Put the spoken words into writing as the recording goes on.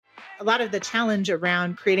a lot of the challenge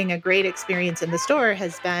around creating a great experience in the store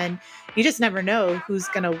has been you just never know who's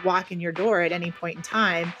going to walk in your door at any point in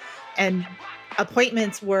time. And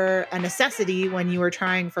appointments were a necessity when you were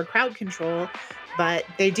trying for crowd control, but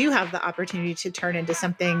they do have the opportunity to turn into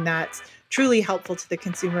something that's truly helpful to the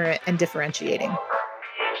consumer and differentiating.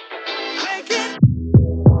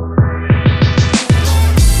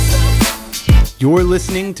 You're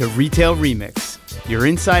listening to Retail Remix, your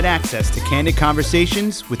inside access to candid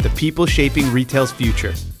conversations with the people shaping retail's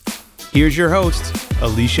future. Here's your host,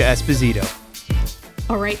 Alicia Esposito.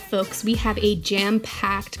 All right, folks, we have a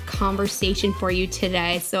jam-packed conversation for you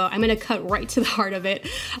today, so I'm going to cut right to the heart of it.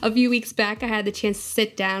 A few weeks back, I had the chance to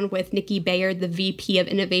sit down with Nikki Bayard, the VP of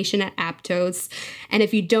Innovation at Aptos. And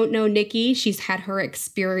if you don't know Nikki, she's had her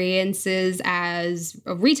experiences as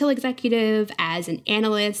a retail executive, as an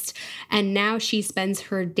analyst, and now she spends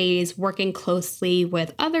her days working closely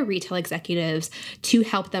with other retail executives to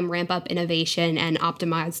help them ramp up innovation and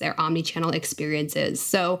optimize their omnichannel experiences.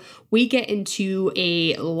 So we get into a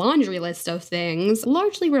laundry list of things,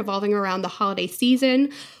 largely revolving around the holiday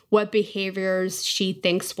season, what behaviors she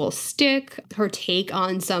thinks will stick, her take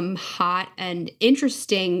on some hot and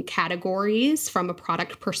interesting categories from a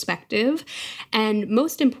product perspective, and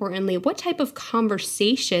most importantly, what type of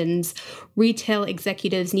conversations retail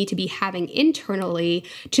executives need to be having internally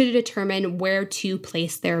to determine where to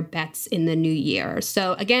place their bets in the new year.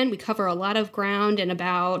 So again, we cover a lot of ground in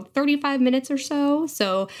about 35 minutes or so.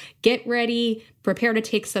 So get ready, prepare to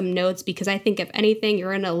take some notes, because I think if anything,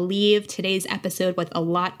 you're going to leave today's episode with a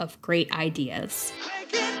lot of great ideas.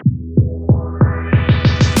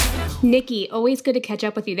 Nikki, always good to catch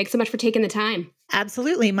up with you. Thanks so much for taking the time.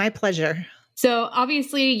 Absolutely. My pleasure. So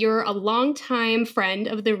obviously you're a longtime friend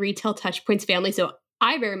of the Retail Touchpoints family. So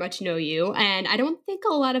I very much know you. And I don't think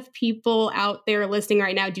a lot of people out there listening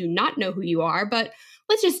right now do not know who you are, but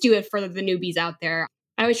let's just do it for the newbies out there.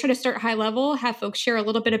 I always try to start high level, have folks share a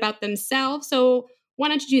little bit about themselves. So why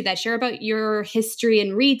don't you do that? Share about your history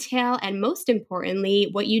in retail and most importantly,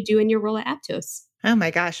 what you do in your role at Aptos. Oh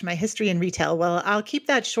my gosh, my history in retail. Well, I'll keep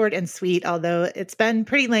that short and sweet, although it's been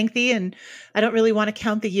pretty lengthy and I don't really want to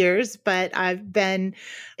count the years, but I've been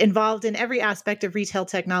involved in every aspect of retail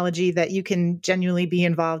technology that you can genuinely be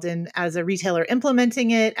involved in as a retailer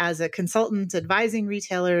implementing it, as a consultant advising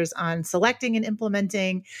retailers on selecting and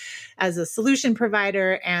implementing, as a solution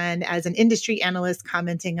provider, and as an industry analyst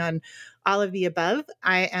commenting on all of the above.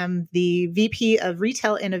 I am the VP of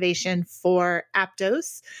Retail Innovation for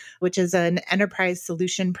Aptos, which is an enterprise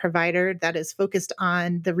solution provider that is focused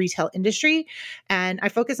on the retail industry. And I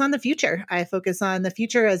focus on the future. I focus on the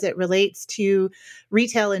future as it relates to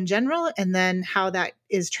retail in general, and then how that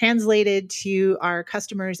is translated to our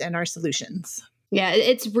customers and our solutions. Yeah,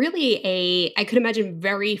 it's really I could imagine,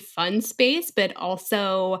 very fun space, but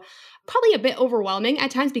also probably a bit overwhelming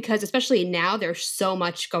at times because especially now there's so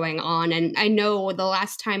much going on. And I know the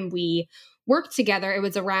last time we worked together, it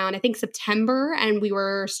was around, I think, September, and we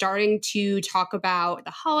were starting to talk about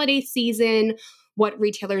the holiday season, what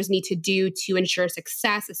retailers need to do to ensure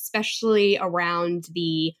success, especially around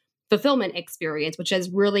the fulfillment experience, which has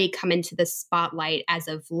really come into the spotlight as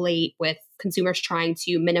of late with consumers trying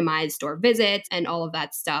to minimize store visits and all of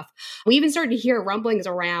that stuff. We even started to hear rumblings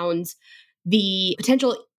around the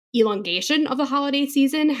potential elongation of the holiday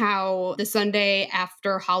season, how the Sunday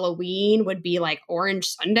after Halloween would be like Orange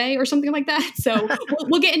Sunday or something like that. So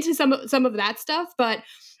we'll get into some of that stuff, but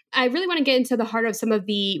I really want to get into the heart of some of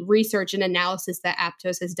the research and analysis that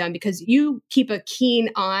Aptos has done, because you keep a keen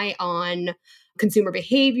eye on consumer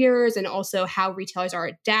behaviors and also how retailers are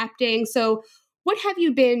adapting. So what have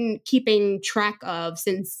you been keeping track of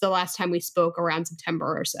since the last time we spoke around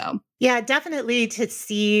September or so? Yeah, definitely to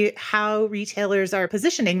see how retailers are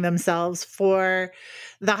positioning themselves for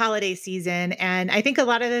the holiday season. And I think a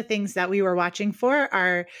lot of the things that we were watching for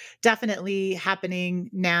are definitely happening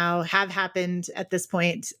now, have happened at this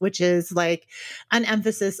point, which is like an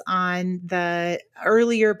emphasis on the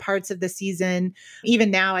earlier parts of the season. Even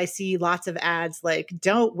now, I see lots of ads like,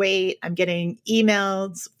 don't wait. I'm getting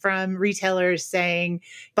emails from retailers saying,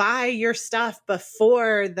 buy your stuff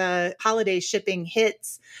before the holiday shipping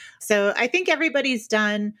hits. So I think everybody's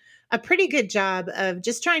done a pretty good job of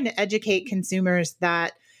just trying to educate consumers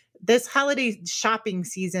that this holiday shopping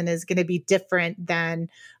season is going to be different than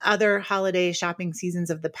other holiday shopping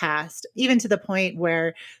seasons of the past, even to the point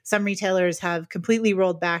where some retailers have completely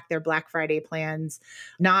rolled back their Black Friday plans,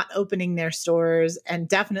 not opening their stores, and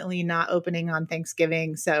definitely not opening on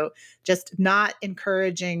Thanksgiving. So just not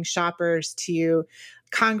encouraging shoppers to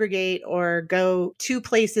congregate or go to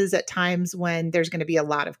places at times when there's going to be a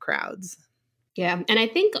lot of crowds. Yeah. And I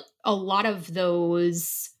think a lot of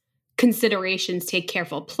those considerations take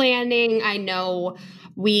careful planning. I know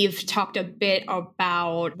we've talked a bit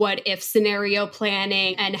about what if scenario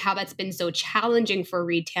planning and how that's been so challenging for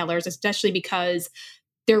retailers, especially because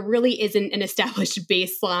there really isn't an established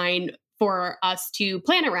baseline for us to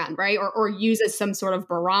plan around, right? Or use as some sort of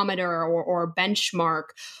barometer or benchmark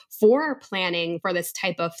for planning for this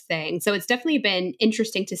type of thing. So it's definitely been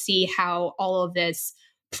interesting to see how all of this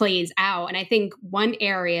plays out. And I think one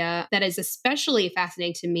area that is especially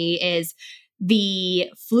fascinating to me is the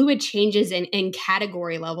fluid changes in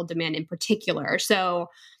category level demand in particular. So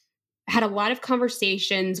had a lot of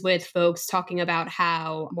conversations with folks talking about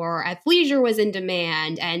how more athleisure was in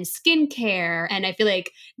demand and skincare. And I feel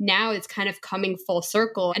like now it's kind of coming full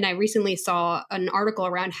circle. And I recently saw an article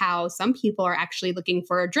around how some people are actually looking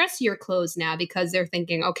for dressier clothes now because they're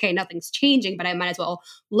thinking, okay, nothing's changing, but I might as well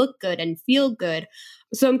look good and feel good.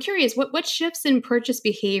 So I'm curious, what shifts in purchase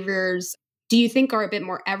behaviors do you think are a bit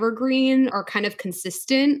more evergreen or kind of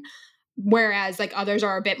consistent? Whereas like others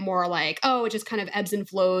are a bit more like, oh, it just kind of ebbs and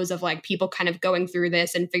flows of like people kind of going through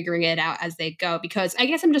this and figuring it out as they go. Because I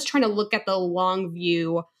guess I'm just trying to look at the long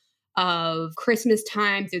view of Christmas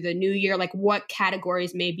time through the new year, like what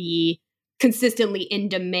categories may be consistently in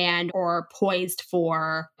demand or poised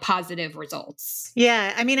for positive results.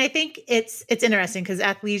 Yeah, I mean, I think it's interesting because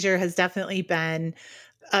athleisure has definitely been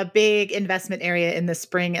a big investment area in the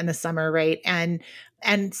spring and the summer, right?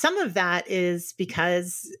 And some of that is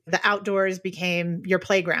because the outdoors became your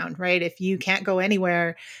playground, right? If you can't go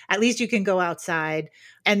anywhere, at least you can go outside.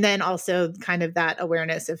 And then also kind of that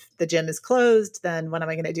awareness, if the gym is closed, then what am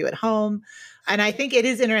I going to do at home? And I think it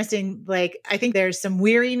is interesting. Like, I think there's some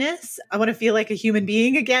weariness. I want to feel like a human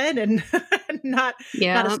being again and not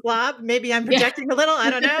a slob. Maybe I'm projecting a little.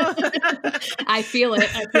 I don't know. I feel it.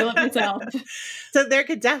 I feel it myself. So there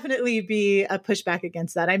could definitely be a pushback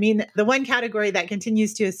against that. I mean, the one category that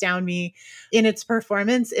continues to astound me in its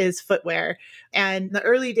performance is footwear. And the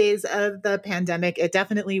early days of the pandemic, it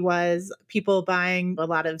definitely was people buying a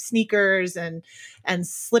lot of sneakers and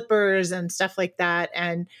slippers and stuff like that.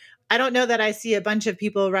 And I don't know that I see a bunch of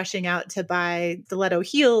people rushing out to buy stiletto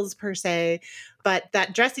heels per se, but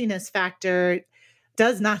that dressiness factor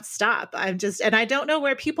does not stop. And I don't know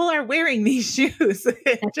where people are wearing these shoes.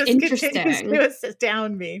 It That's just continues to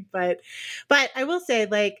astound me. But I will say,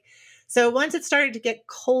 like, so once it started to get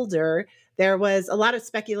colder, there was a lot of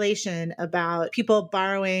speculation about people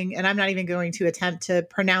borrowing, and I'm not even going to attempt to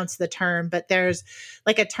pronounce the term, but there's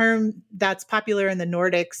like a term that's popular in the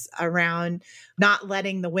Nordics around not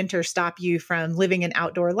letting the winter stop you from living an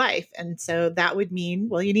outdoor life. And so that would mean,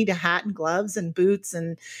 well, you need a hat and gloves and boots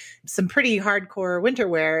and some pretty hardcore winter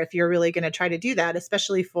wear if you're really going to try to do that,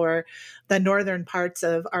 especially for the northern parts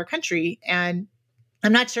of our country. And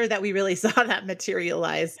I'm not sure that we really saw that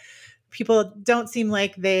materialize. People don't seem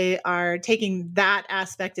like they are taking that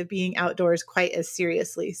aspect of being outdoors quite as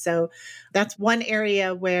seriously. So that's one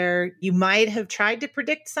area where you might have tried to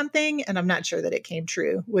predict something, and I'm not sure that it came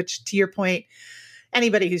true, which, to your point,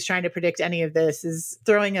 anybody who's trying to predict any of this is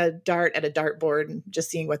throwing a dart at a dartboard and just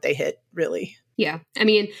seeing what they hit, really. Yeah. I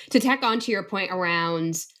mean, to tack on to your point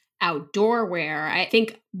around outdoor wear, I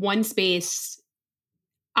think one space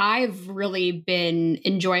I've really been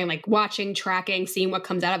enjoying, like watching, tracking, seeing what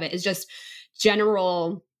comes out of it is just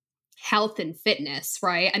general health and fitness,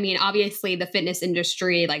 right? I mean, obviously the fitness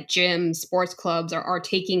industry, like gyms, sports clubs are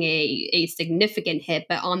taking a significant hit,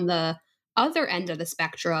 but on the other end of the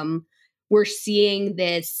spectrum, we're seeing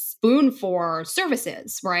this boon for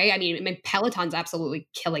services, right? I mean, Peloton's absolutely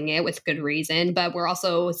killing it with good reason, but we're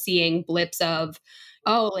also seeing blips of,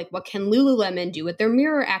 oh, like what can Lululemon do with their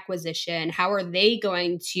Mirror acquisition? How are they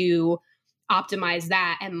going to optimize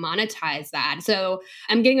that and monetize that? So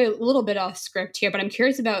I'm getting a little bit off script here, but I'm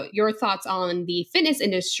curious about your thoughts on the fitness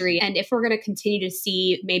industry and if we're going to continue to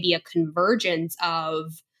see maybe a convergence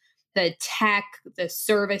of the tech, the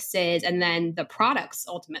services, and then the products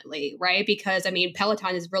ultimately, right? Because I mean,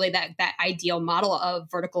 Peloton is really that ideal model of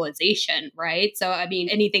verticalization, right? So I mean,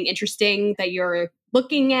 anything interesting that you're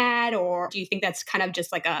looking at, or do you think that's kind of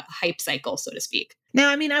just like a hype cycle, so to speak? No,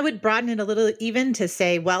 I mean, I would broaden it a little even to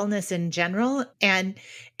say wellness in general and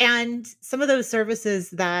some of those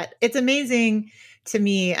services that it's amazing to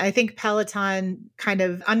me. I think Peloton kind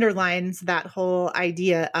of underlines that whole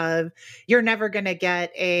idea of you're never going to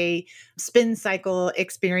get a spin cycle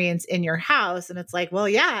experience in your house. And it's like, well,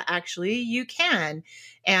 yeah, actually you can.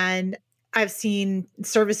 And I've seen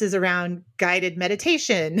services around guided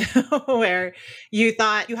meditation where you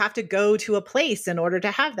thought you have to go to a place in order to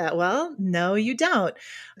have that. Well, no, you don't.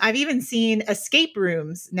 I've even seen escape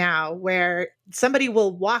rooms now where somebody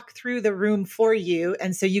will walk through the room for you.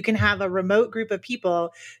 And so you can have a remote group of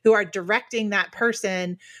people who are directing that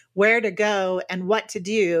person where to go and what to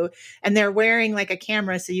do. And they're wearing like a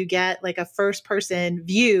camera. So you get like a first person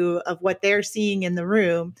view of what they're seeing in the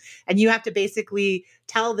room. And you have to basically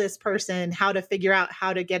tell this person how to figure out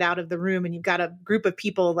how to get out of the room. And you've got a group of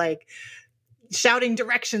people like shouting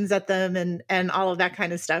directions at them and all of that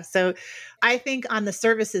kind of stuff. So I think on the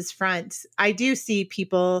services front, I do see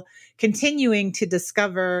people continuing to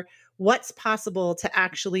discover what's possible to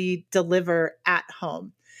actually deliver at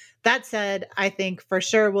home. That said, I think for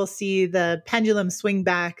sure we'll see the pendulum swing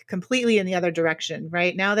back completely in the other direction,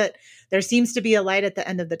 right? Now that there seems to be a light at the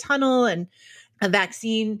end of the tunnel and a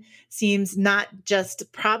vaccine seems not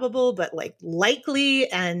just probable, but like likely.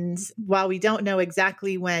 And while we don't know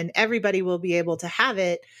exactly when everybody will be able to have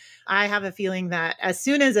it, I have a feeling that as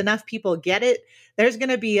soon as enough people get it, there's going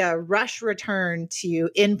to be a rush return to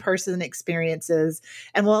in-person experiences.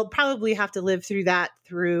 And we'll probably have to live through that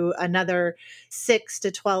through another 6 to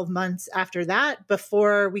 12 months after that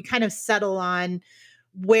before we kind of settle on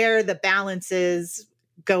where the balance is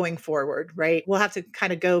going forward, right? We'll have to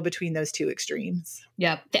kind of go between those two extremes.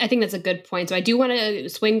 Yeah, I think that's a good point. So I do want to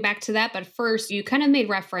swing back to that. But first, you kind of made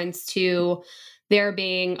reference to there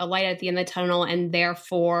being a light at the end of the tunnel, and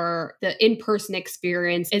therefore the in-person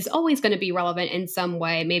experience is always going to be relevant in some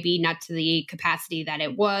way, maybe not to the capacity that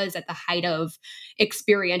it was at the height of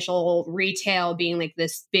experiential retail being like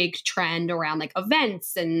this big trend around like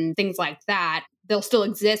events and things like that. They'll still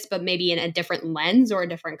exist, but maybe in a different lens or a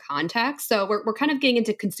different context. So we're kind of getting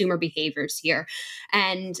into consumer behaviors here.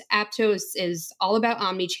 And Aptos is all about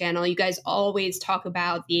omnichannel. You guys always talk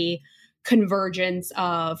about the convergence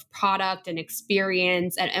of product and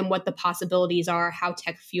experience and what the possibilities are, how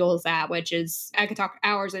tech fuels that, which is, I could talk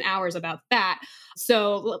hours and hours about that.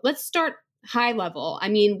 So let's start high level. I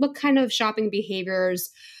mean, what kind of shopping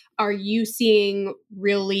behaviors are you seeing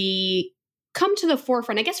really come to the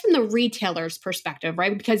forefront, I guess, from the retailer's perspective,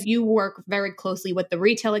 right? Because you work very closely with the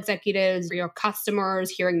retail executives, your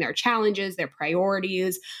customers, hearing their challenges, their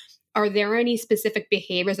priorities. Are there any specific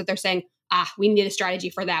behaviors that they're saying, we need a strategy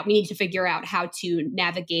for that. We need to figure out how to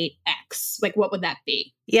navigate X. Like, what would that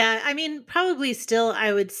be? Yeah, I mean, probably still,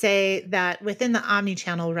 I would say that within the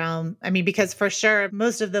omnichannel realm, I mean, because for sure,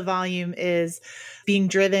 most of the volume is being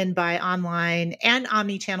driven by online and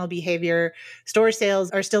omnichannel behavior. Store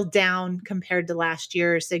sales are still down compared to last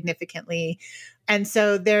year significantly. And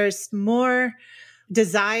so there's more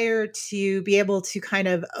desire to be able to kind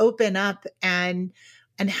of open up and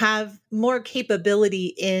have more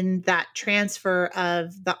capability in that transfer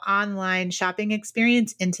of the online shopping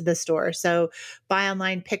experience into the store. So buy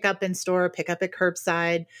online, pick up in store, pick up at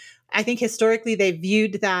curbside. I think historically they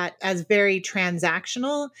viewed that as very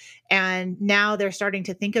transactional. And now they're starting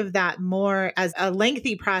to think of that more as a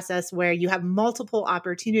lengthy process where you have multiple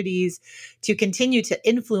opportunities to continue to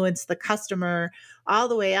influence the customer all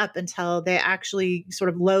the way up until they actually sort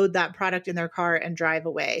of load that product in their car and drive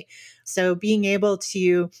away. So being able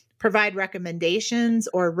to provide recommendations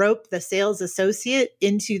or rope the sales associate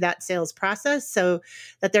into that sales process so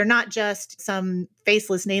that they're not just some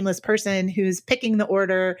faceless, nameless person who's picking the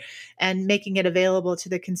order and making it available to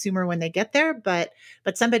the consumer when they get there, but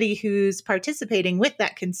somebody who's participating with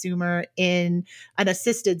that consumer in an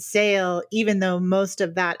assisted sale, even though most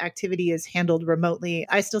of that activity is handled remotely.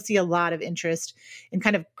 I still see a lot of interest in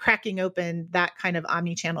kind of cracking open that kind of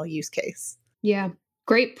omnichannel use case. Yeah,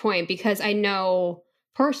 great point, because I know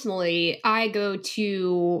personally, I go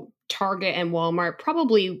to Target and Walmart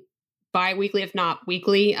probably bi-weekly, if not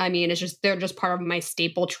weekly. I mean, they're just part of my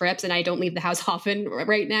staple trips, and I don't leave the house often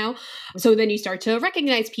right now. So then you start to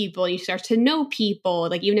recognize people, you start to know people,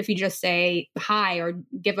 like even if you just say hi or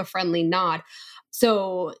give a friendly nod.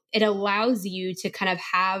 So it allows you to kind of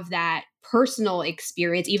have that personal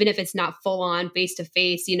experience, even if it's not full on face to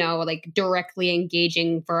face, like directly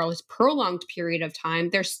engaging for a prolonged period of time.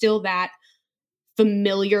 There's still that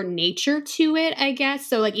familiar nature to it, I guess.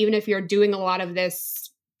 So like, even if you're doing a lot of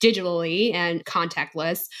this digitally and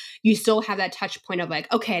contactless, you still have that touch point of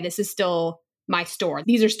like, okay, this is still my store.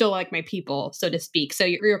 These are still like my people, so to speak. So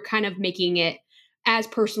you're kind of making it as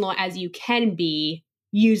personal as you can be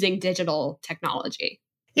using digital technology.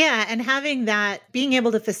 Yeah. And having that, being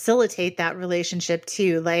able to facilitate that relationship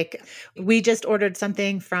too. Like we just ordered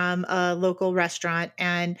something from a local restaurant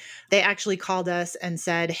and they actually called us and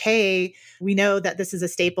said, hey, we know that this is a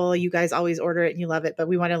staple. You guys always order it and you love it, but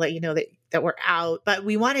we want to let you know that we're out, but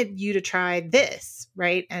we wanted you to try this.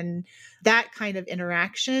 Right. And that kind of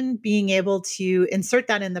interaction, being able to insert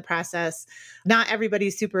that in the process. Not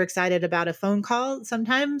everybody's super excited about a phone call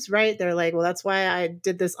sometimes, right? They're like, well, that's why I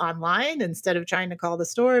did this online instead of trying to call the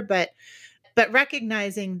store. But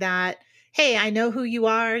recognizing that, hey, I know who you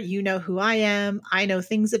are, you know who I am, I know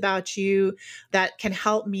things about you that can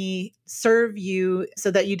help me serve you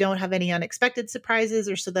so that you don't have any unexpected surprises,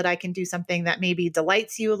 or so that I can do something that maybe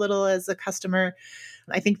delights you a little as a customer.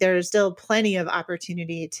 I think there's still plenty of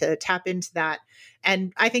opportunity to tap into that.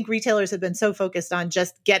 And I think retailers have been so focused on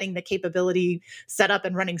just getting the capability set up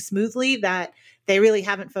and running smoothly that they really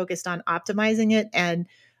haven't focused on optimizing it. And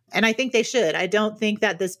I think they should. I don't think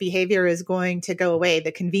that this behavior is going to go away.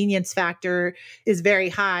 The convenience factor is very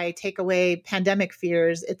high. Take away pandemic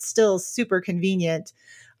fears, it's still super convenient.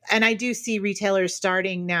 And I do see retailers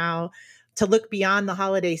starting now to look beyond the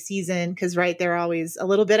holiday season because, right, they're always a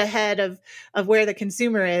little bit ahead of where the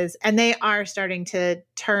consumer is. And they are starting to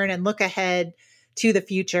turn and look ahead to the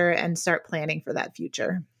future and start planning for that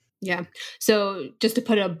future. Yeah. So just to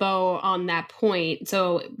put a bow on that point,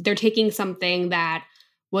 so they're taking something that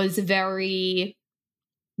was very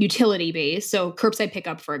utility based. So curbside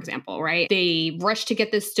pickup, for example, right? They rushed to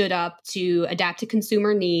get this stood up to adapt to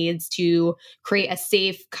consumer needs, to create a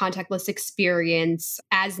safe contactless experience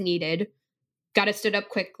as needed, got it stood up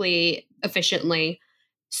quickly, efficiently.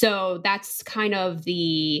 So that's kind of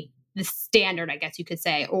the standard, I guess you could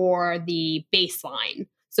say, or the baseline.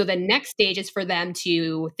 So the next stage is for them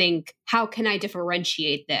to think, how can I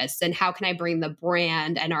differentiate this? And how can I bring the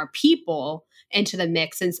brand and our people into the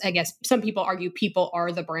mix? And I guess some people argue people are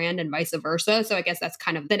the brand and vice versa. So I guess that's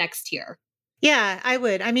kind of the next tier. Yeah, I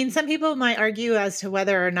would. I mean, some people might argue as to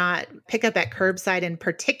whether or not pickup at curbside in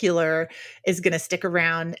particular is going to stick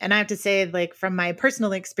around. And I have to say, like, from my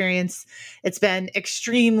personal experience, it's been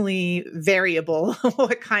extremely variable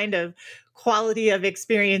what kind of quality of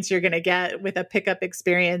experience you're going to get with a pickup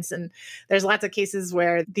experience. And there's lots of cases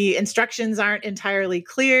where the instructions aren't entirely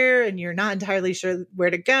clear and you're not entirely sure where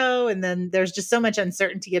to go. And then there's just so much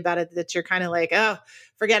uncertainty about it that you're kind of like, oh,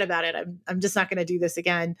 forget about it. I'm just not going to do this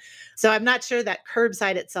again. So I'm not sure that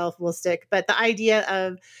curbside itself will stick, but the idea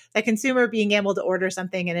of the consumer being able to order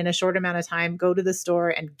something and in a short amount of time, go to the store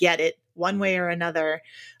and get it one way or another,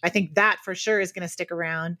 I think that for sure is going to stick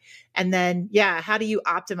around. And then, yeah, how do you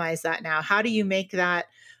optimize that now? How do you make that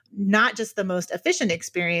not just the most efficient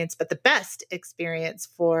experience, but the best experience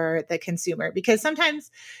for the consumer? Because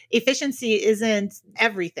sometimes efficiency isn't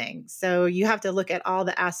everything. So you have to look at all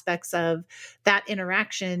the aspects of that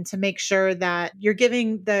interaction to make sure that you're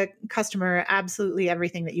giving the customer absolutely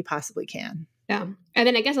everything that you possibly can. Yeah. And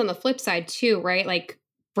then I guess on the flip side too, right? Like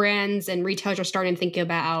brands and retailers are starting to think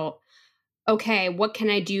about, okay, what can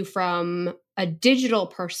I do from a digital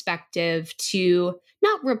perspective to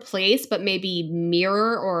not replace, but maybe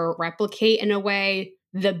mirror or replicate in a way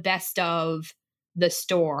the best of the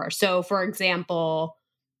store? So for example,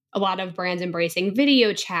 a lot of brands embracing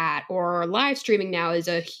video chat or live streaming now is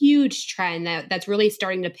a huge trend that's really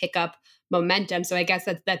starting to pick up momentum. So I guess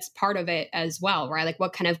that's part of it as well, right? Like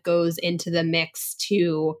what kind of goes into the mix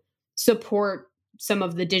to support some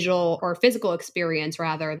of the digital or physical experience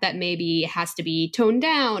rather that maybe has to be toned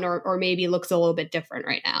down or maybe looks a little bit different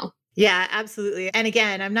right now. Yeah, absolutely. And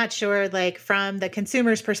again, I'm not sure, like from the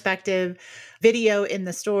consumer's perspective, video in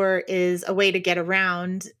the store is a way to get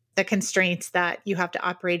around the constraints that you have to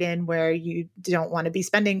operate in where you don't want to be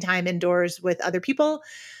spending time indoors with other people.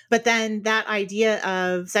 But then that idea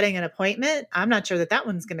of setting an appointment, I'm not sure that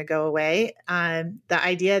one's going to go away. The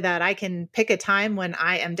idea that I can pick a time when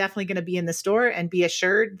I am definitely going to be in the store and be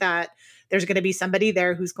assured that there's going to be somebody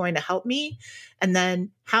there who's going to help me. And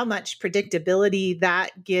then how much predictability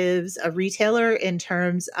that gives a retailer in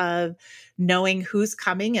terms of knowing who's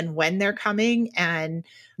coming and when they're coming, and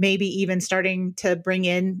maybe even starting to bring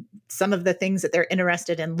in some of the things that they're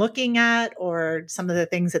interested in looking at or some of the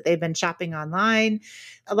things that they've been shopping online.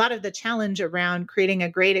 A lot of the challenge around creating a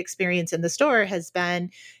great experience in the store has been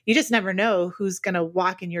you just never know who's going to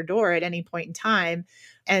walk in your door at any point in time.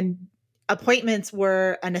 And appointments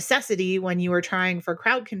were a necessity when you were trying for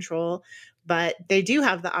crowd control, but they do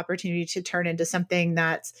have the opportunity to turn into something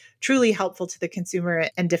that's truly helpful to the consumer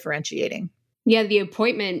and differentiating. Yeah, the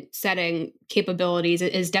appointment setting capabilities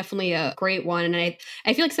is definitely a great one. And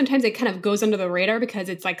I feel like sometimes it kind of goes under the radar because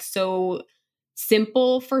it's like so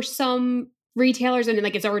simple for some retailers and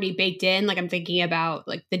like it's already baked in. Like I'm thinking about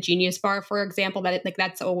like the Genius Bar, for example, that like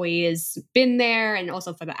that's always been there. And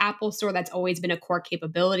also for the Apple Store, that's always been a core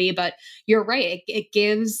capability. But you're right, it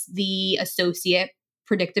gives the associate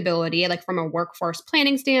predictability, like from a workforce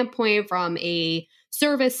planning standpoint, from a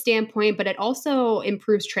service standpoint, but it also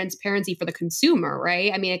improves transparency for the consumer,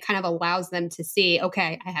 right? I mean, it kind of allows them to see,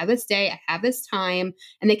 okay, I have this day, I have this time,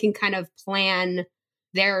 and they can kind of plan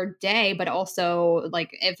their day, but also like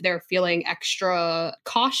if they're feeling extra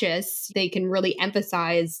cautious, they can really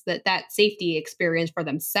emphasize that safety experience for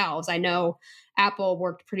themselves. I know Apple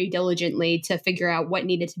worked pretty diligently to figure out what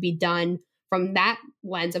needed to be done from that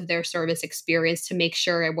lens of their service experience to make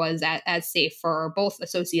sure it was as safe for both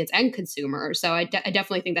associates and consumers. So I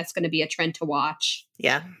definitely think that's going to be a trend to watch.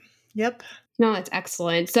 Yeah. Yep. No, that's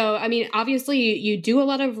excellent. So, I mean, obviously, you do a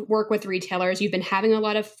lot of work with retailers. You've been having a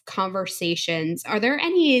lot of conversations. Are there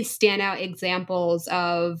any standout examples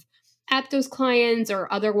of Aptos clients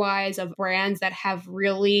or otherwise of brands that have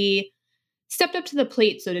really stepped up to the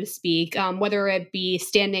plate, so to speak, whether it be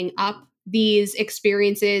standing up these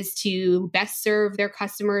experiences to best serve their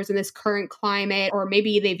customers in this current climate, or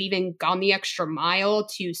maybe they've even gone the extra mile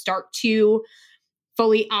to start to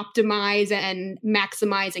fully optimize and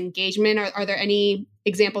maximize engagement? Are there any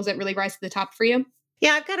examples that really rise to the top for you?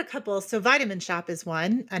 Yeah, I've got a couple. So Vitamin Shoppe is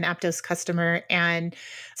one, an Aptos customer. And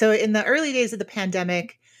so in the early days of the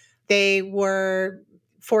pandemic, they were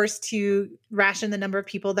forced to ration the number of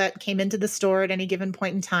people that came into the store at any given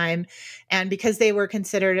point in time. And because they were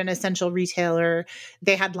considered an essential retailer,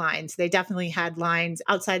 they had lines. They definitely had lines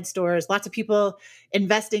outside stores, lots of people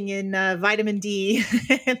investing in vitamin D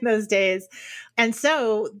in those days. And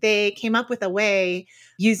so they came up with a way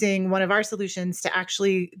using one of our solutions to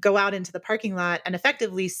actually go out into the parking lot and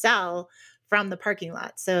effectively sell from the parking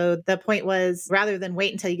lot. So the point was, rather than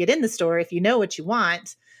wait until you get in the store, if you know what you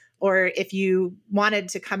want, or if you wanted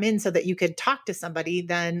to come in so that you could talk to somebody,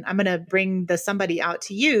 then I'm going to bring the somebody out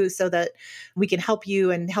to you so that we can help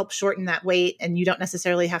you and help shorten that wait. And you don't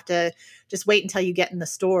necessarily have to just wait until you get in the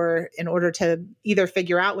store in order to either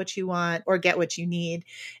figure out what you want or get what you need.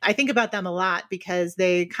 I think about them a lot because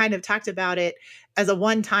they kind of talked about it as a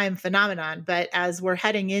one-time phenomenon. But as we're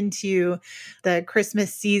heading into the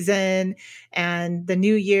Christmas season and the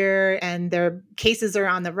new year, and their cases are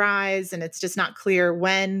on the rise, and it's just not clear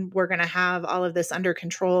when we're going to have all of this under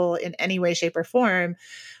control in any way, shape, or form,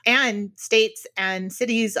 and states and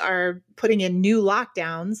cities are putting in new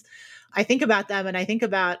lockdowns, I think about them and I think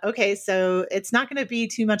about, okay, so it's not going to be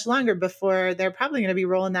too much longer before they're probably going to be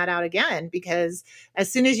rolling that out again, because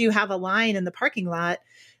as soon as you have a line in the parking lot,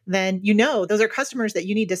 then you know those are customers that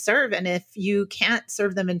you need to serve. And if you can't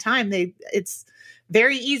serve them in time, it's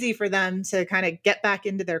very easy for them to kind of get back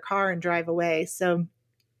into their car and drive away. So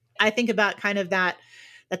I think about kind of that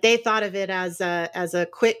they thought of it as a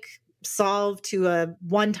quick solve to a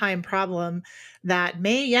one-time problem that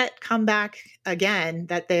may yet come back again,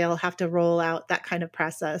 that they'll have to roll out that kind of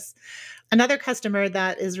process. Another customer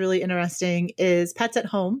that is really interesting is Pets at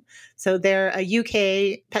Home. So they're a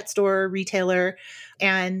UK pet store retailer.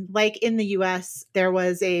 And like in the US, there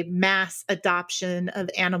was a mass adoption of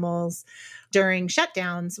animals during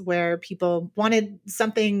shutdowns where people wanted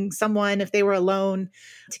someone, if they were alone,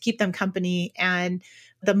 to keep them company. And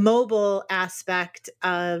the mobile aspect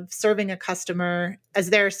of serving a customer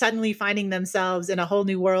as they're suddenly finding themselves in a whole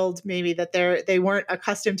new world, maybe that they weren't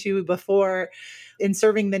accustomed to before, in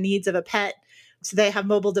serving the needs of a pet. So they have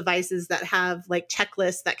mobile devices that have like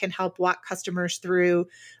checklists that can help walk customers through.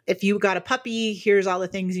 If you got a puppy, here's all the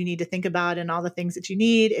things you need to think about and all the things that you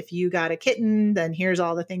need. If you got a kitten, then here's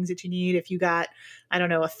all the things that you need. If you got,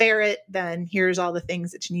 a ferret, then here's all the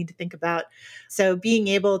things that you need to think about. So being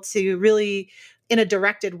able to really, in a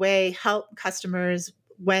directed way, help customers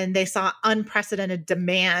when they saw unprecedented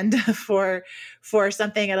demand for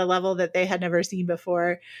something at a level that they had never seen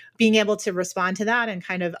before, being able to respond to that and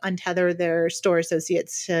kind of untether their store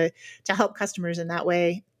associates to help customers in that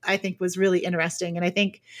way, I think was really interesting. And I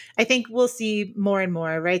think we'll see more and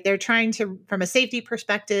more, right? They're trying to, from a safety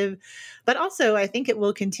perspective, but also I think it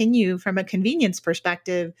will continue from a convenience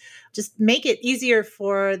perspective, just make it easier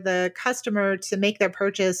for the customer to make their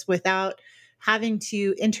purchase without having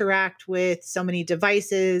to interact with so many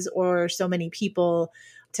devices or so many people,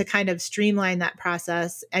 to kind of streamline that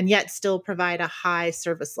process and yet still provide a high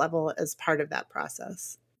service level as part of that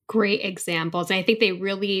process. Great examples. And I think they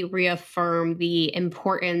really reaffirm the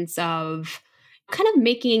importance of kind of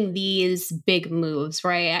making these big moves,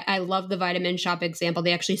 right? I love the Vitamin Shoppe example.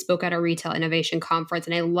 They actually spoke at a retail innovation conference,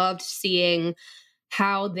 and I loved seeing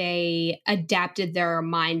how they adapted their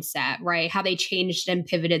mindset, right? How they changed and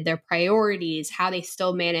pivoted their priorities, how they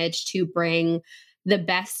still managed to bring the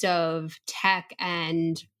best of tech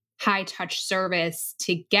and high touch service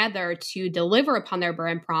together to deliver upon their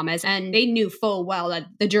brand promise. And they knew full well that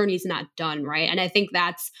the journey's not done, right? And I think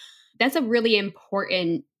that's a really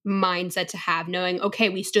important mindset to have, knowing, okay,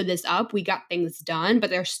 we stood this up, we got things done, but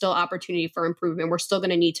there's still opportunity for improvement. We're still going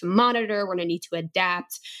to need to monitor, we're going to need to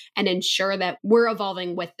adapt and ensure that we're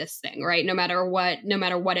evolving with this thing, right? No matter what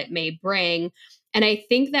it may bring. And I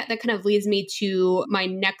think that kind of leads me to my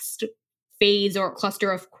next phase or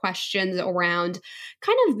cluster of questions around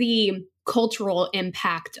kind of the cultural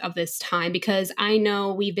impact of this time, because I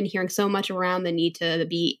know we've been hearing so much around the need to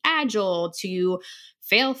be agile, to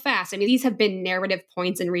fail fast. I mean, these have been narrative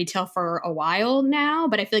points in retail for a while now,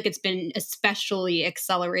 but I feel like it's been especially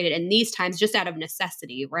accelerated in these times just out of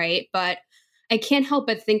necessity, right? But I can't help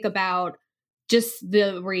but think about just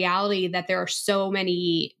the reality that there are so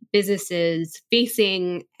many businesses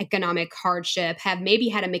facing economic hardship, have maybe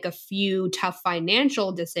had to make a few tough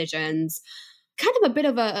financial decisions, kind of a bit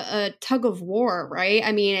of a tug of war, right?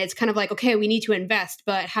 I mean, it's kind of like, okay, we need to invest,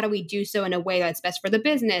 but how do we do so in a way that's best for the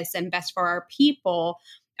business and best for our people?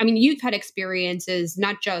 I mean, you've had experiences,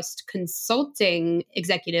 not just consulting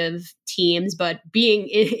executive teams, but being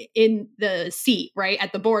in the seat, right,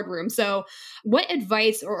 at the boardroom. So what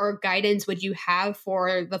advice or guidance would you have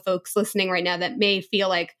for the folks listening right now that may feel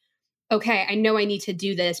like, okay, I know I need to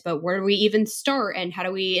do this, but where do we even start? And how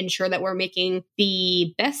do we ensure that we're making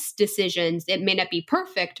the best decisions? It may not be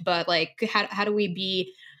perfect, but like, how do we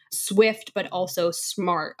be swift, but also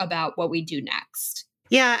smart about what we do next?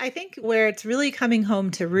 Yeah, I think where it's really coming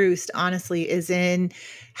home to roost, honestly, is in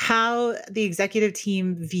how the executive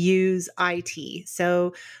team views IT.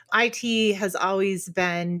 So IT has always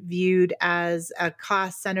been viewed as a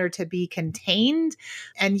cost center to be contained.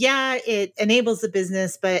 And yeah, it enables the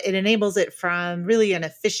business, but it enables it from really an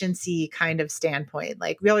efficiency kind of standpoint.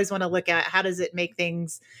 Like we always want to look at how does it make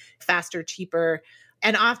things faster, cheaper.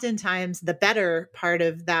 And oftentimes the better part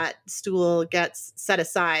of that stool gets set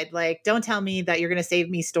aside. Like, don't tell me that you're going to save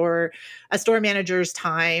me a store manager's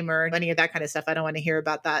time or any of that kind of stuff. I don't want to hear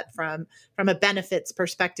about that from a benefits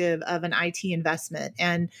perspective of an IT investment.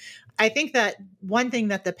 And I think that one thing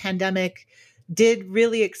that the pandemic did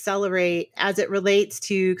really accelerate as it relates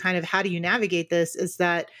to kind of how do you navigate this is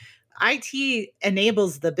that IT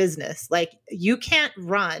enables the business. Like you can't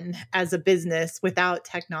run as a business without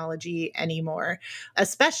technology anymore,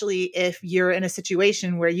 especially if you're in a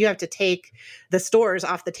situation where you have to take the stores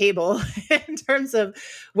off the table in terms of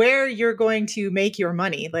where you're going to make your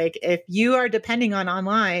money. Like if you are depending on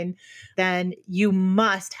online, then you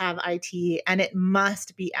must have IT and it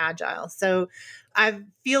must be agile. So I've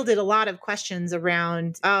fielded a lot of questions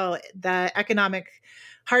around, the economic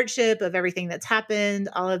hardship of everything that's happened,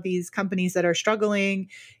 all of these companies that are struggling,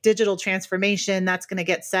 digital transformation, that's going to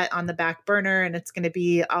get set on the back burner and it's going to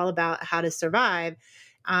be all about how to survive.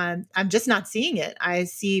 I'm just not seeing it. I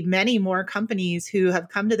see many more companies who have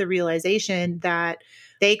come to the realization that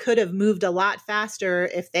they could have moved a lot faster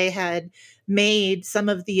if they had made some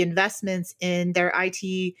of the investments in their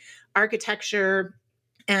IT architecture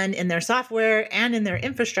and in their software and in their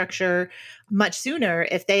infrastructure much sooner.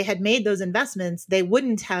 If they had made those investments, it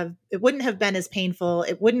wouldn't have been as painful.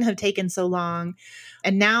 It wouldn't have taken so long.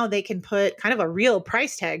 And now they can put kind of a real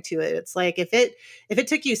price tag to it. It's like if it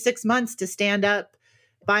took you 6 months to stand up,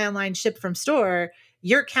 buy online, ship from store,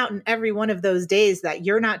 you're counting every one of those days that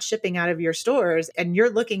you're not shipping out of your stores and you're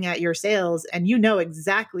looking at your sales and you know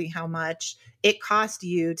exactly how much it cost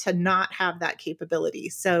you to not have that capability.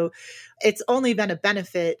 So it's only been a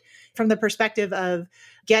benefit from the perspective of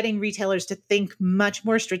getting retailers to think much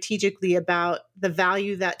more strategically about the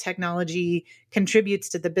value that technology contributes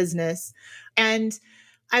to the business. And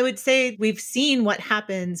I would say we've seen what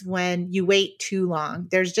happens when you wait too long.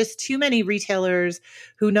 There's just too many retailers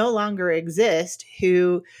who no longer exist,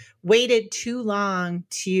 who waited too long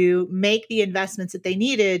to make the investments that they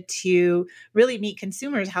needed to really meet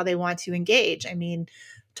consumers how they want to engage. I mean,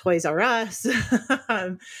 Toys R Us,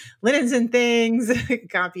 Linens and Things,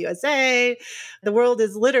 CompUSA. The world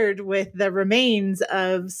is littered with the remains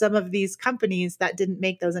of some of these companies that didn't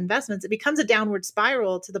make those investments. It becomes a downward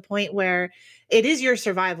spiral to the point where it is your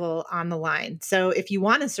survival on the line. So if you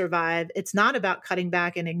want to survive, it's not about cutting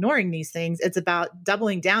back and ignoring these things. It's about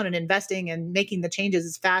doubling down and investing and making the changes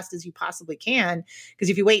as fast as you possibly can. Because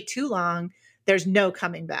if you wait too long, there's no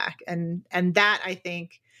coming back. And that, I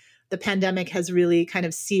think, the pandemic has really kind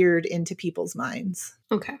of seared into people's minds.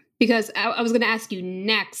 Okay. Because I was going to ask you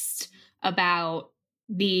next about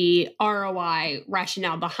the ROI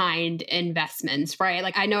rationale behind investments, right?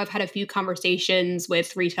 Like I know I've had a few conversations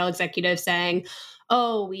with retail executives saying,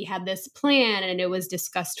 oh, we had this plan and it was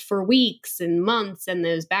discussed for weeks and months and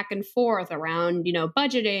there's back and forth around,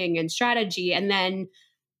 budgeting and strategy. And then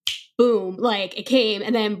boom, like it came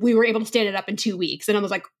and then we were able to stand it up in 2 weeks. And I was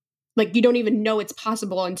like, like you don't even know it's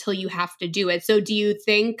possible until you have to do it. So do you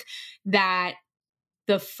think that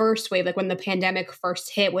the first wave, like when the pandemic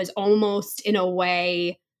first hit, was almost in a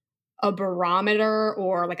way a barometer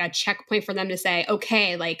or like a checkpoint for them to say,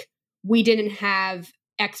 okay, like we didn't have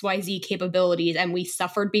XYZ capabilities and we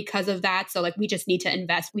suffered because of that. So like we just need to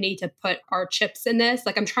invest. We need to put our chips in this.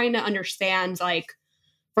 Like I'm trying to understand, like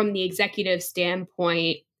from the executive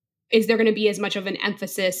standpoint, is there going to be as much of an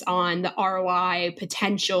emphasis on the ROI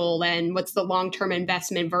potential and what's the long-term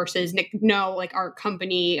investment versus no, like our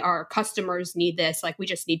company, our customers need this. Like we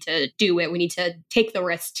just need to do it. We need to take the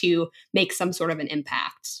risk to make some sort of an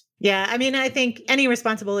impact. Yeah. I mean, I think any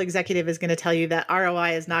responsible executive is going to tell you that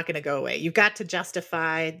ROI is not going to go away. You've got to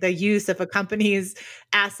justify the use of a company's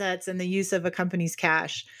assets and the use of a company's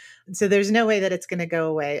cash. So there's no way that it's going to go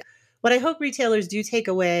away. What I hope retailers do take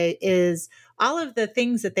away is all of the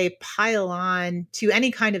things that they pile on to any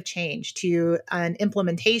kind of change, to an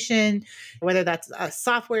implementation, whether that's a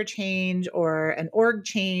software change or an org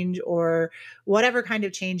change or whatever kind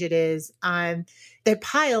of change it is. They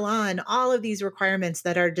pile on all of these requirements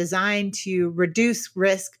that are designed to reduce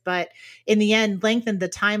risk, but in the end, lengthen the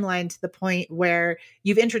timeline to the point where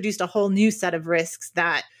you've introduced a whole new set of risks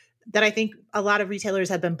that I think a lot of retailers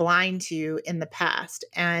have been blind to in the past.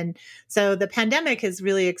 And so the pandemic has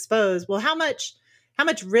really exposed, well, how much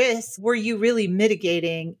risk were you really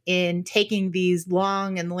mitigating in taking these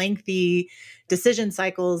long and lengthy decision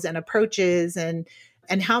cycles and approaches, and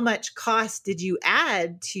how much cost did you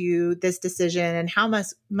add to this decision, and how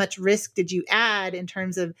much risk did you add in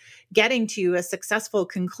terms of getting to a successful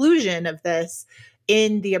conclusion of this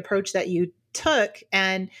in the approach that you took.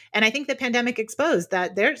 And I think the pandemic exposed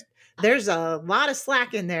that there's a lot of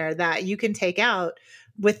slack in there that you can take out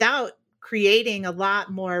without creating a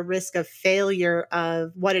lot more risk of failure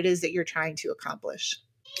of what it is that you're trying to accomplish.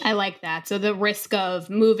 I like that. So the risk of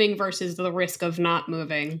moving versus the risk of not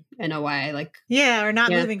moving in a way, like. Yeah, or not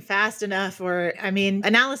moving fast enough, or, I mean,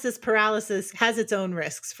 analysis paralysis has its own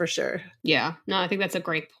risks for sure. Yeah, no, I think that's a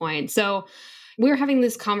great point. So we're having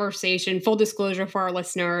this conversation, full disclosure for our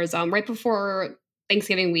listeners, right before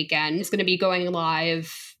Thanksgiving weekend. It's going to be going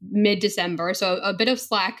live mid-December. So a bit of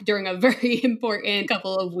slack during a very important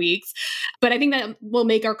couple of weeks. But I think that will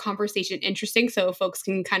make our conversation interesting so folks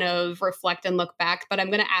can kind of reflect and look back. But I'm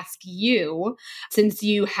going to ask you, since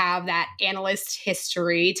you have that analyst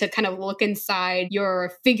history, to kind of look inside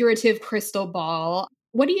your figurative crystal ball.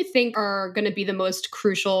 What do you think are going to be the most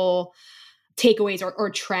crucial takeaways or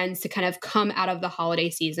trends to kind of come out of the holiday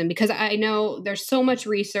season? Because I know there's so much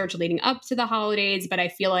research leading up to the holidays, but I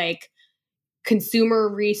feel like consumer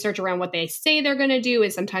research around what they say they're going to do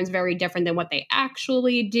is sometimes very different than what they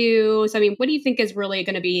actually do. So, I mean, what do you think is really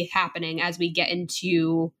going to be happening as we get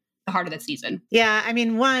into the heart of the season? Yeah, I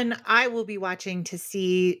mean, one, I will be watching to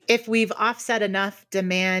see if we've offset enough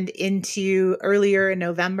demand into earlier in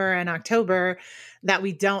November and October that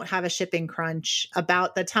we don't have a shipping crunch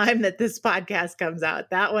about the time that this podcast comes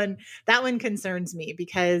out. That one concerns me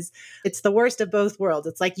because it's the worst of both worlds.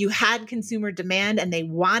 It's like you had consumer demand and they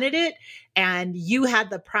wanted it, and you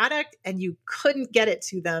had the product and you couldn't get it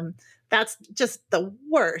to them. That's just the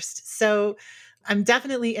worst. So I'm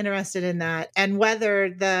definitely interested in that, and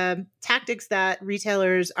whether the tactics that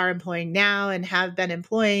retailers are employing now and have been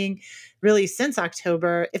employing really since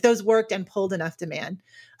October, if those worked and pulled enough demand.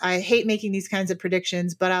 I hate making these kinds of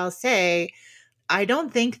predictions, but I'll say I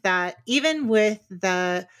don't think that even with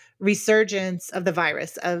the resurgence of the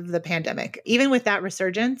virus, of the pandemic, even with that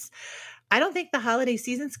resurgence, I don't think the holiday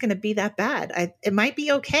season's going to be that bad. It might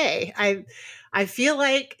be okay. I feel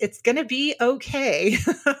like it's going to be okay.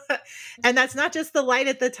 And that's not just the light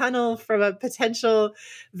at the tunnel from a potential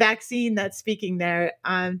vaccine that's speaking there.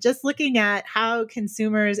 Just looking at how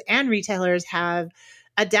consumers and retailers have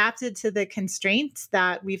adapted to the constraints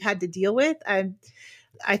that we've had to deal with.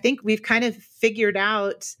 I think we've kind of figured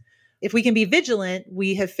out, if we can be vigilant,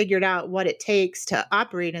 we have figured out what it takes to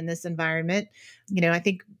operate in this environment. I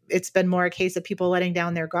think it's been more a case of people letting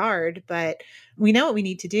down their guard, but we know what we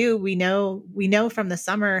need to do. We know from the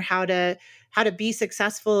summer how to be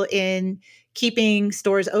successful in keeping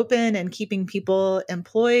stores open and keeping people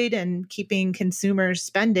employed and keeping consumers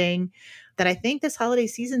spending, that I think this holiday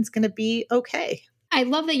season is going to be okay. I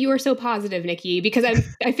love that you are so positive, Nikki, because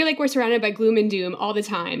I feel like we're surrounded by gloom and doom all the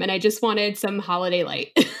time, and I just wanted some holiday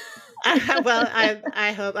light. Well,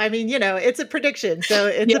 I hope. I mean, it's a prediction, so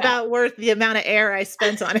it's about worth the amount of air I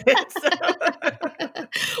spent on it. So.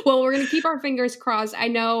 Well, we're going to keep our fingers crossed. I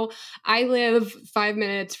know I live 5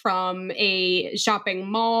 minutes from a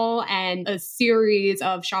shopping mall and a series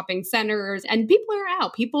of shopping centers, and people are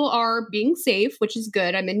out. People are being safe, which is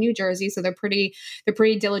good. I'm in New Jersey, so they're pretty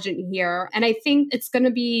diligent here. And I think it's going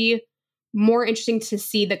to be more interesting to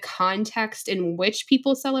see the context in which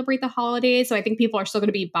people celebrate the holidays. So I think people are still going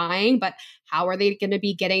to be buying, but how are they going to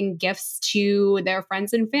be getting gifts to their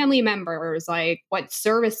friends and family members? Like, what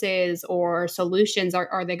services or solutions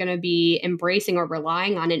are they going to be embracing or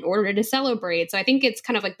relying on in order to celebrate? So I think it's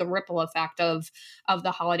kind of like the ripple effect of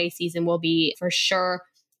the holiday season will be for sure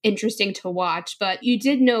interesting to watch. But you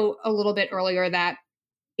did note a little bit earlier that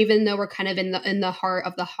even though we're kind of in the heart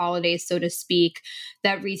of the holidays, so to speak,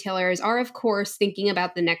 that retailers are, of course, thinking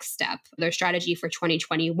about the next step, their strategy for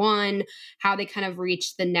 2021, how they kind of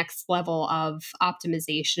reach the next level of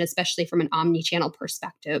optimization, especially from an omni-channel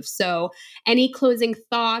perspective. So any closing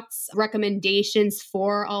thoughts, recommendations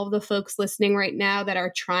for all of the folks listening right now that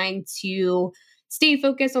are trying to stay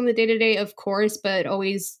focused on the day-to-day, of course, but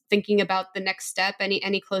always thinking about the next step?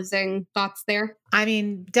 Any closing thoughts there? I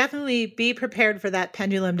mean, definitely be prepared for that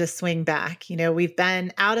pendulum to swing back. You know, we've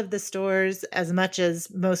been out of the stores as much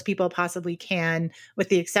as most people possibly can, with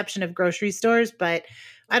the exception of grocery stores, but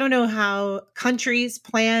I don't know how countries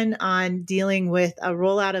plan on dealing with a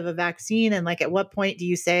rollout of a vaccine. And like, at what point do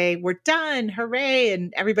you say, we're done, hooray,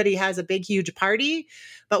 and everybody has a big, huge party?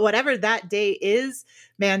 But whatever that day is,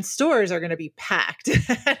 man, stores are going to be packed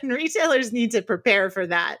and retailers need to prepare for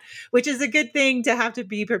that, which is a good thing to have to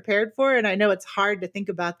be prepared for. And I know it's hard to think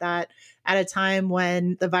about that at a time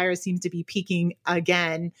when the virus seems to be peaking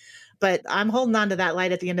again. But I'm holding on to that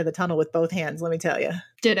light at the end of the tunnel with both hands, let me tell you.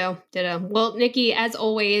 Ditto. Well, Nikki, as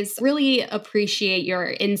always, really appreciate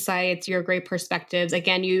your insights, your great perspectives.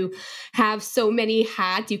 Again, you have so many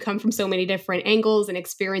hats. You come from so many different angles and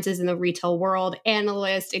experiences in the retail world,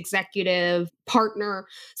 analyst, executive, partner.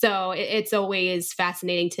 So it's always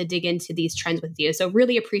fascinating to dig into these trends with you. So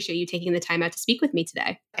really appreciate you taking the time out to speak with me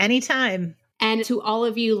today. Anytime. And to all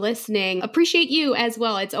of you listening, appreciate you as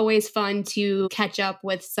well. It's always fun to catch up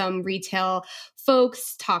with some retail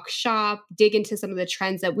folks, talk shop, dig into some of the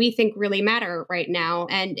trends that we think really matter right now.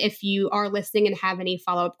 And if you are listening and have any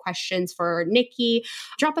follow-up questions for Nikki,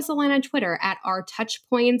 drop us a line on Twitter at our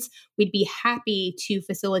touchpoints. We'd be happy to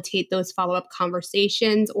facilitate those follow-up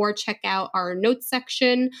conversations, or check out our notes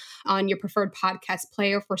section on your preferred podcast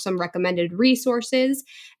player for some recommended resources.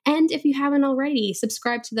 And if you haven't already,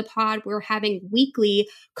 subscribe to the pod. We're having weekly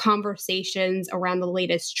conversations around the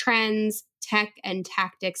latest trends, tech, and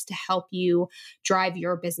tactics to help you drive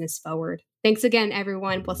your business forward. Thanks again,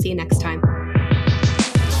 everyone. We'll see you next time.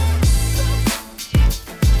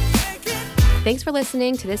 Thanks for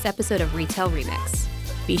listening to this episode of Retail Remix.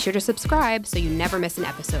 Be sure to subscribe so you never miss an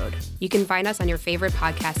episode. You can find us on your favorite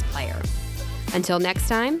podcast player. Until next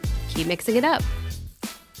time, keep mixing it up.